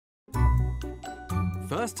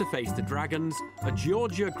First to face the dragons are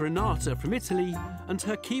Giorgia Granata from Italy and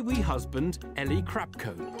her Kiwi husband, Eli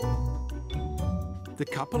Khrapko. The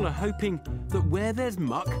couple are hoping that where there's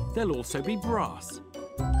muck, there'll also be brass.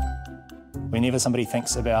 Whenever somebody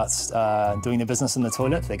thinks about doing their business in the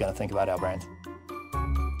toilet, they're going to think about our brand.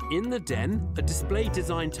 In the den, a display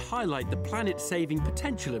designed to highlight the planet-saving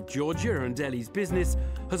potential of Giorgia and Eli's business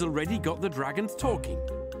has already got the dragons talking.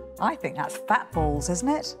 I think that's fat balls, isn't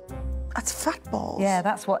it? That's fat balls? Yeah,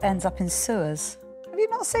 that's what ends up in sewers. Have you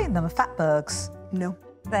not seen them, fatbergs? No.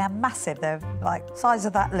 They're massive. They're like size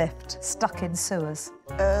of that lift, stuck in sewers.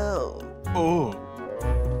 Oh. Oh.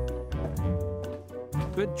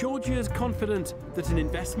 But Giorgia's confident that an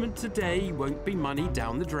investment today won't be money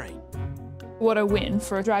down the drain. What a win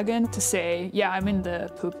for a dragon to say, yeah, I'm in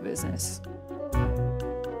the poop business.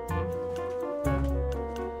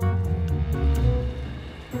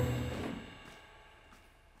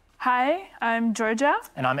 Hi, I'm Giorgia.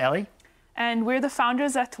 And I'm Eli. And we're the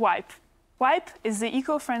founders at Wype. Wype is the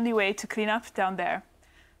eco-friendly way to clean up down there.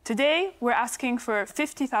 Today, we're asking for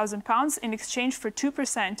 £50,000 in exchange for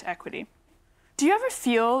 2% equity. Do you ever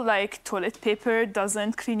feel like toilet paper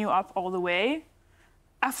doesn't clean you up all the way?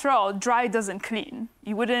 After all, dry doesn't clean.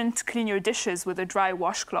 You wouldn't clean your dishes with a dry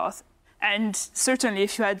washcloth. And certainly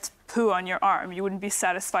if you had poo on your arm, you wouldn't be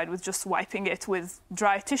satisfied with just wiping it with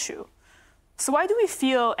dry tissue. So why do we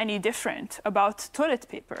feel any different about toilet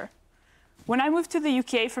paper? When I moved to the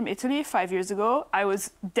UK from Italy 5 years ago, I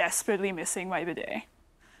was desperately missing my bidet.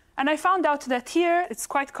 And I found out that here, it's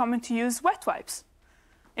quite common to use wet wipes.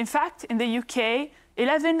 In fact, in the UK,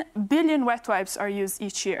 11 billion wet wipes are used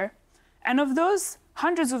each year. And of those,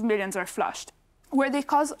 hundreds of millions are flushed, where they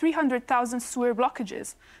cause 300,000 sewer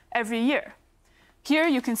blockages every year. Here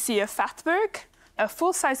you can see a fatberg. A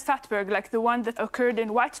full-size fatberg like the one that occurred in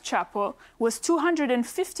Whitechapel was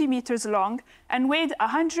 250 meters long and weighed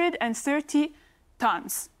 130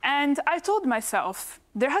 tons. And I told myself,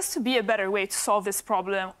 there has to be a better way to solve this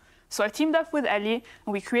problem. So I teamed up with Eli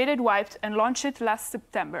and we created Wype and launched it last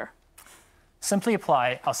September. Simply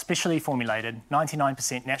apply our specially formulated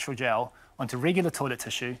 99% natural gel onto regular toilet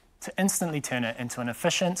tissue to instantly turn it into an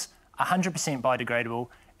efficient, 100% biodegradable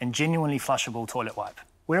and genuinely flushable toilet wipe.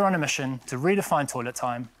 We're on a mission to redefine toilet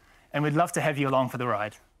time, and we'd love to have you along for the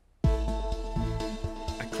ride.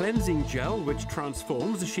 A cleansing gel which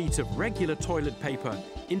transforms a sheet of regular toilet paper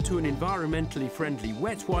into an environmentally friendly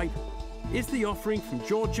wet wipe is the offering from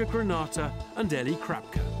Giorgia Granata and Eli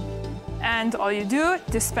Khrapko. And all you do,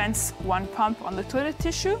 dispense one pump on the toilet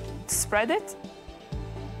tissue, spread it,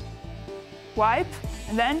 wipe,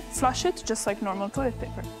 and then flush it just like normal toilet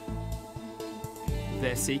paper.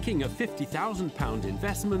 They're seeking a £50,000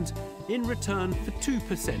 investment in return for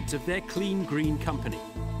 2% of their clean green company.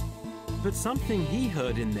 But something he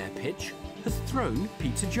heard in their pitch has thrown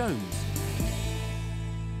Peter Jones.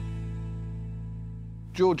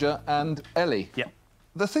 Giorgia and Eli. Yep.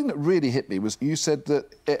 The thing that really hit me was you said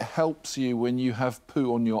that it helps you when you have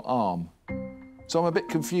poo on your arm. So I'm a bit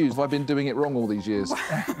confused. Have I been doing it wrong all these years?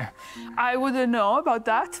 I wouldn't know about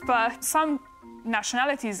that, but some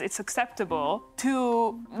nationalities, it's acceptable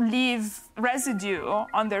to leave residue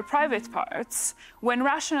on their private parts, when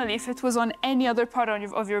rationally, if it was on any other part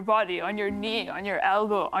of your body, on your knee, on your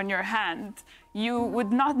elbow, on your hand, you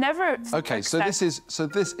would never OK, so this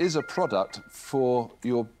is a product for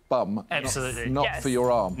your bum, Absolutely. not Yes. for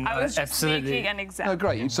your arm. I was just Absolutely. making an example. No,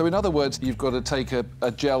 great. So in other words, you've got to take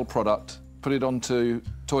a gel product, put it onto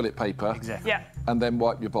toilet paper, Exactly. Yeah. and then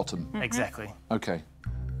wipe your bottom. Exactly. OK.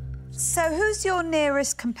 So who's your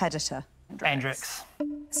nearest competitor? Andrex.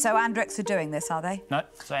 So Andrex are doing this, are they? No,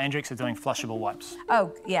 so Andrex are doing flushable wipes.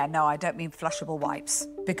 Oh, yeah, no, I don't mean flushable wipes,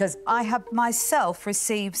 because I have myself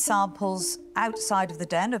received samples outside of the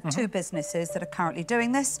den of two businesses that are currently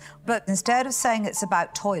doing this, but instead of saying it's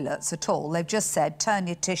about toilets at all, they've just said, turn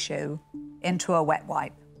your tissue into a wet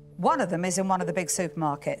wipe. One of them is in one of the big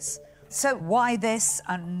supermarkets. So why this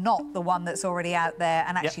and not the one that's already out there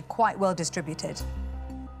and actually quite well distributed?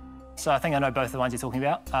 So I think I know both the ones you're talking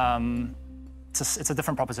about. It's a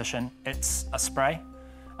different proposition. It's a spray.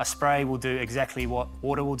 A spray will do exactly what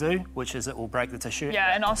water will do, which is it will break the tissue.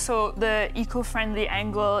 Yeah, and also the eco-friendly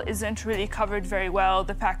angle isn't really covered very well.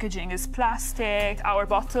 The packaging is plastic, our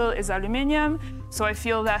bottle is aluminium, so I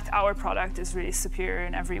feel that our product is really superior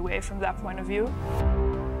in every way from that point of view.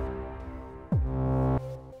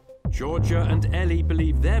 Giorgia and Eli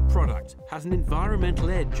believe their product has an environmental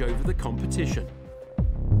edge over the competition.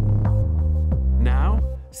 Now,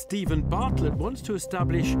 Stephen Bartlett wants to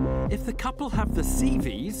establish if the couple have the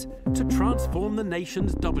CVs to transform the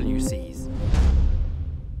nation's WCs.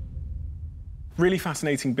 Really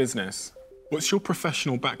fascinating business. What's your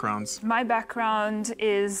professional background? My background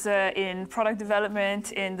is in product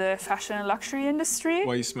development in the fashion and luxury industry.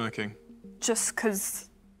 Why are you smirking? Just because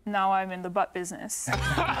now I'm in the butt business. and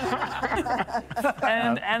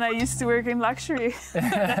I used to work in luxury.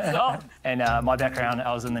 That's all. And my background,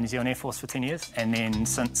 I was in the New Zealand Air Force for 10 years. And then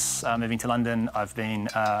since moving to London, I've been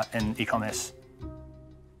in e-commerce.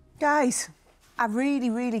 Guys, I really,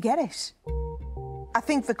 really get it. I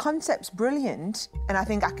think the concept's brilliant, and I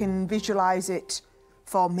think I can visualise it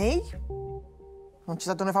for me. I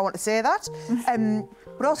don't know if I want to say that.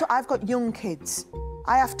 But also, I've got young kids.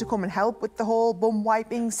 I have to come and help with the whole bum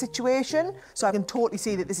wiping situation, so I can totally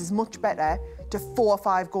see that this is much better to 4 or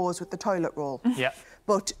 5 goes with the toilet roll. Yeah.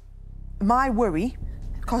 But my worry,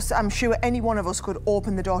 because I'm sure any one of us could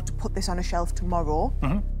open the door to put this on a shelf tomorrow,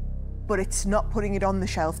 but it's not putting it on the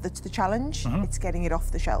shelf that's the challenge, it's getting it off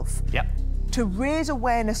the shelf. Yeah. To raise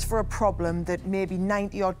awareness for a problem that maybe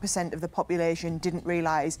 90-odd% of the population didn't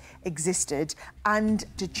realise existed, and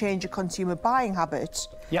to change a consumer buying habit,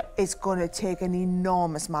 is going to take an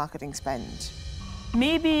enormous marketing spend.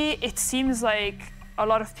 Maybe it seems like a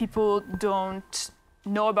lot of people don't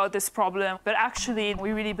know about this problem, but actually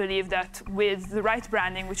we really believe that with the right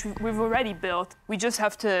branding, which we've already built, we just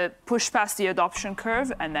have to push past the adoption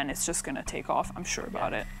curve, and then it's just going to take off, I'm sure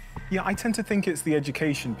about it. Yeah, I tend to think it's the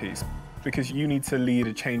education piece, because you need to lead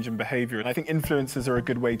a change in behaviour. And I think influencers are a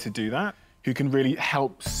good way to do that, who can really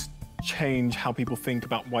help change how people think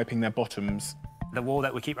about wiping their bottoms. The wall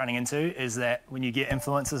that we keep running into is that when you get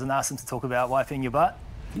influencers and ask them to talk about wiping your butt,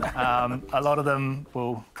 a lot of them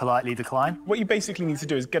will politely decline. What you basically need to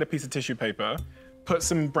do is get a piece of tissue paper, put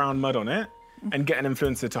some brown mud on it, and get an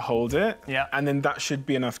influencer to hold it. Yeah. And then that should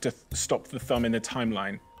be enough to stop the thumb in the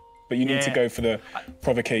timeline. But you need to go for the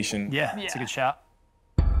provocation. Yeah, it's a good shout.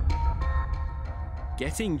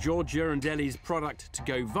 Getting Georgia and Eli's product to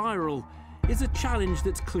go viral is a challenge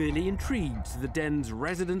that's clearly intrigued the den's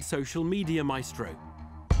resident social media maestro.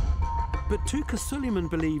 But Tuka Suleiman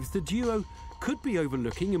believes the duo could be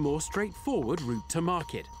overlooking a more straightforward route to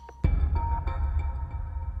market.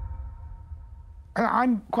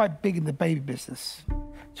 I'm quite big in the baby business.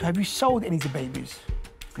 So have you sold any to babies?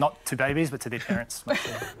 Not to babies, but to their parents.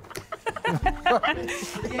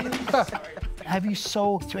 Have you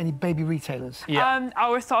sold to any baby retailers? Yeah.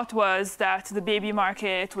 Our thought was that the baby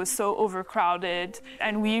market was so overcrowded,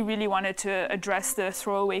 and we really wanted to address the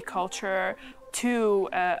throwaway culture to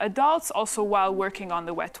adults, also while working on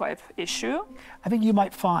the wet wipe issue. I think you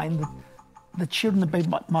might find that the children in the baby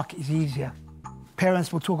market is easier.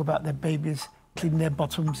 Parents will talk about their babies, cleaning their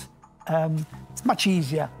bottoms. It's much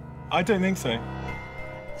easier. I don't think so.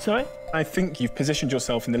 Sorry? I think you've positioned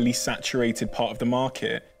yourself in the least saturated part of the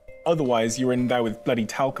market. Otherwise, you're in there with bloody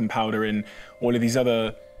talcum powder and all of these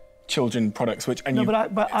other children products, which it's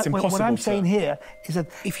impossible. What I'm saying here is that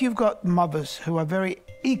if you've got mothers who are very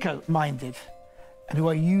eco-minded and who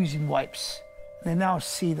are using wipes, they now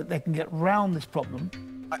see that they can get round this problem.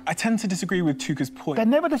 I tend to disagree with Tuka's point. They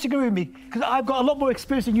never disagree with me, because I've got a lot more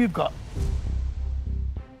experience than you've got.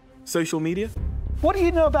 Social media? What do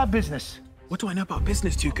you know about business? What do I know about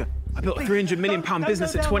business, Tuka? I built a £300 million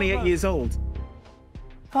business at 28 years old.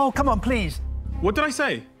 Oh, come on, please. What did I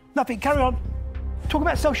say? Nothing, carry on. Talk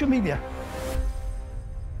about social media.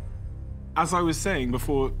 As I was saying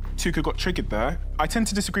before Tuka got triggered there, I tend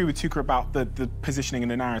to disagree with Tuka about the positioning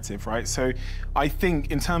and the narrative, right? So I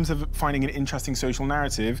think in terms of finding an interesting social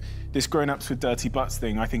narrative, this grown-ups with dirty butts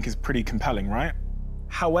thing I think is pretty compelling, right?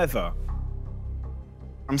 However,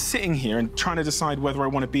 I'm sitting here and trying to decide whether I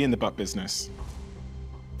want to be in the butt business.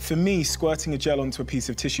 For me, squirting a gel onto a piece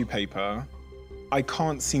of tissue paper, I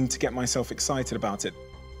can't seem to get myself excited about it.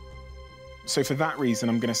 So for that reason,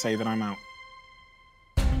 I'm going to say that I'm out.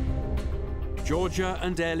 Georgia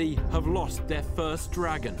and Eli have lost their first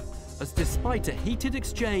dragon, as despite a heated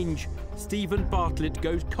exchange, Stephen Bartlett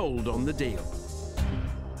goes cold on the deal.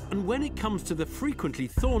 And when it comes to the frequently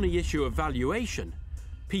thorny issue of valuation,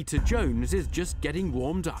 Peter Jones is just getting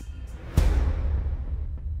warmed up.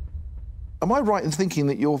 Am I right in thinking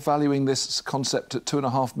that you're valuing this concept at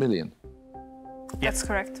 $2.5 million? That's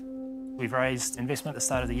correct. We've raised investment at the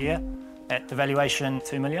start of the year at the valuation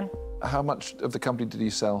 $2 million. How much of the company did you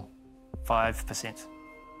sell? 5%.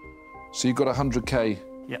 So you got 100K?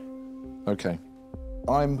 Yeah. OK.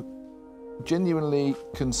 I'm genuinely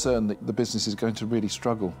concerned that the business is going to really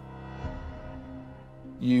struggle.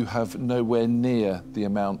 You have nowhere near the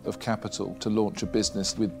amount of capital to launch a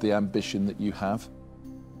business with the ambition that you have.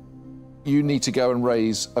 You need to go and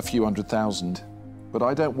raise a few $100,000, but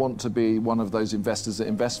I don't want to be one of those investors that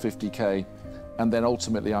invest 50K and then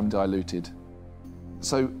ultimately I'm diluted.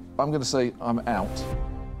 So I'm going to say I'm out.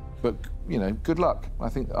 But, you know, good luck.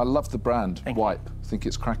 I love the brand, Wype. I think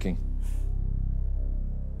it's cracking.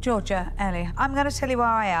 Georgia, Ellie, I'm going to tell you where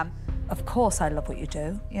I am. Of course I love what you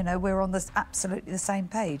do. You know, we're on absolutely the same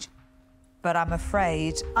page. But I'm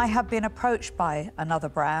afraid I have been approached by another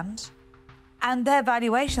brand and their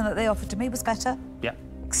valuation that they offered to me was better. Yeah.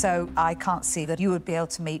 So I can't see that you would be able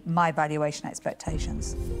to meet my valuation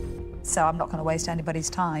expectations. So I'm not going to waste anybody's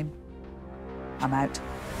time. I'm out.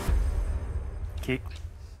 Thank you.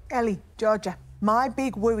 Ellie, Georgia, my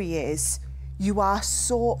big worry is you are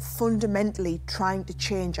so fundamentally trying to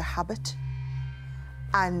change a habit,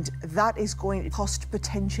 and that is going to cost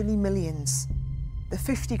potentially millions. The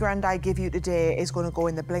 50 grand I give you today is going to go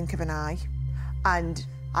in the blink of an eye, and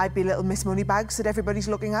I'd be little Miss Moneybags that everybody's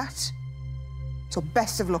looking at. So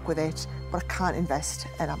best of luck with it, but I can't invest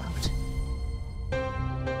and I'm out.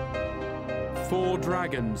 4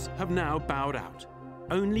 dragons have now bowed out.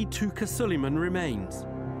 Only Tuka Suleiman remains.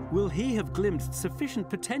 Will he have glimpsed sufficient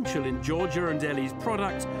potential in Georgia and Ellie's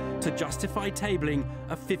product to justify tabling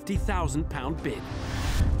a £50,000 bid?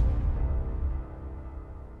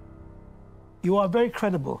 You are very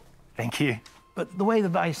credible. Thank you. But the way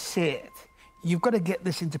that I see it, you've got to get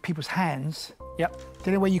this into people's hands. Yep. The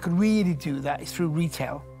only way you can really do that is through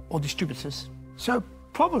retail or distributors. So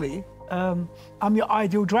probably I'm your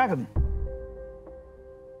ideal dragon.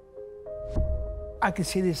 I can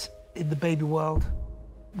see this in the baby world.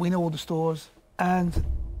 We know all the stores, and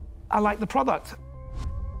I like the product.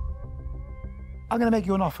 I'm going to make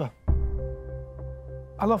you an offer.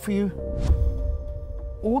 I'll offer you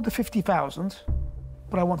all the 50,000,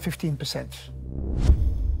 but I want 15%.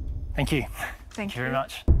 Thank you. Thank you very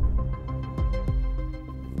much.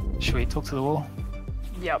 Should we talk to the wall?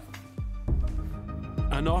 Yep.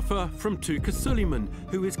 An offer from Tuka Suleiman,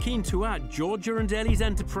 who is keen to add Georgia and Ellie's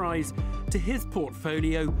enterprise to his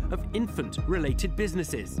portfolio of infant-related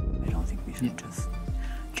businesses. I don't think we should just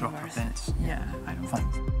drop our fence. Yeah, I don't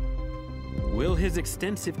think so. Will his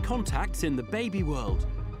extensive contacts in the baby world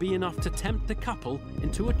be enough to tempt the couple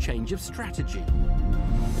into a change of strategy?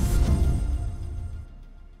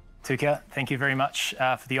 Tuka, thank you very much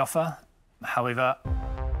for the offer. However,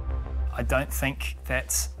 I don't think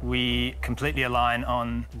that we completely align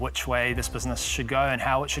on which way this business should go and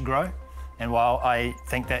how it should grow. And while I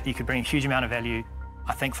think that you could bring a huge amount of value,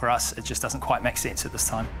 I think for us, it just doesn't quite make sense at this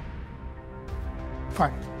time.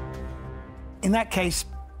 Fine. In that case,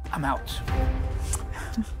 I'm out.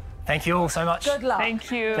 Thank you all so much. Good luck.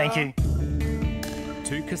 Thank you. Thank you.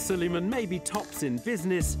 Tuka Suleiman may be tops in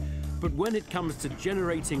business, but when it comes to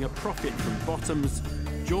generating a profit from bottoms,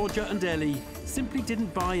 Georgia and Ellie simply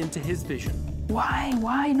didn't buy into his vision. Why?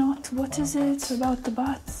 Why not? What is it about the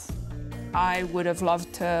butts? I would have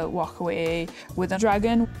loved to walk away with a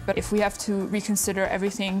dragon, but if we have to reconsider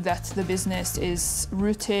everything that the business is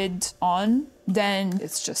rooted on, then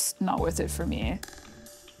it's just not worth it for me.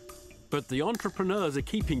 But the entrepreneurs are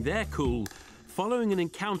keeping their cool, following an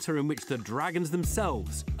encounter in which the dragons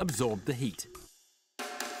themselves absorbed the heat.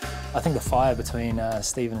 I think the fire between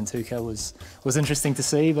Stephen and Tuka was interesting to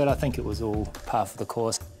see, but I think it was all par for the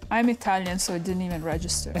course. I'm Italian, so it didn't even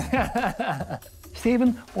register.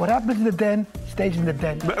 Stephen, what happens in the den stays in the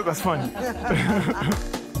den. That's fine.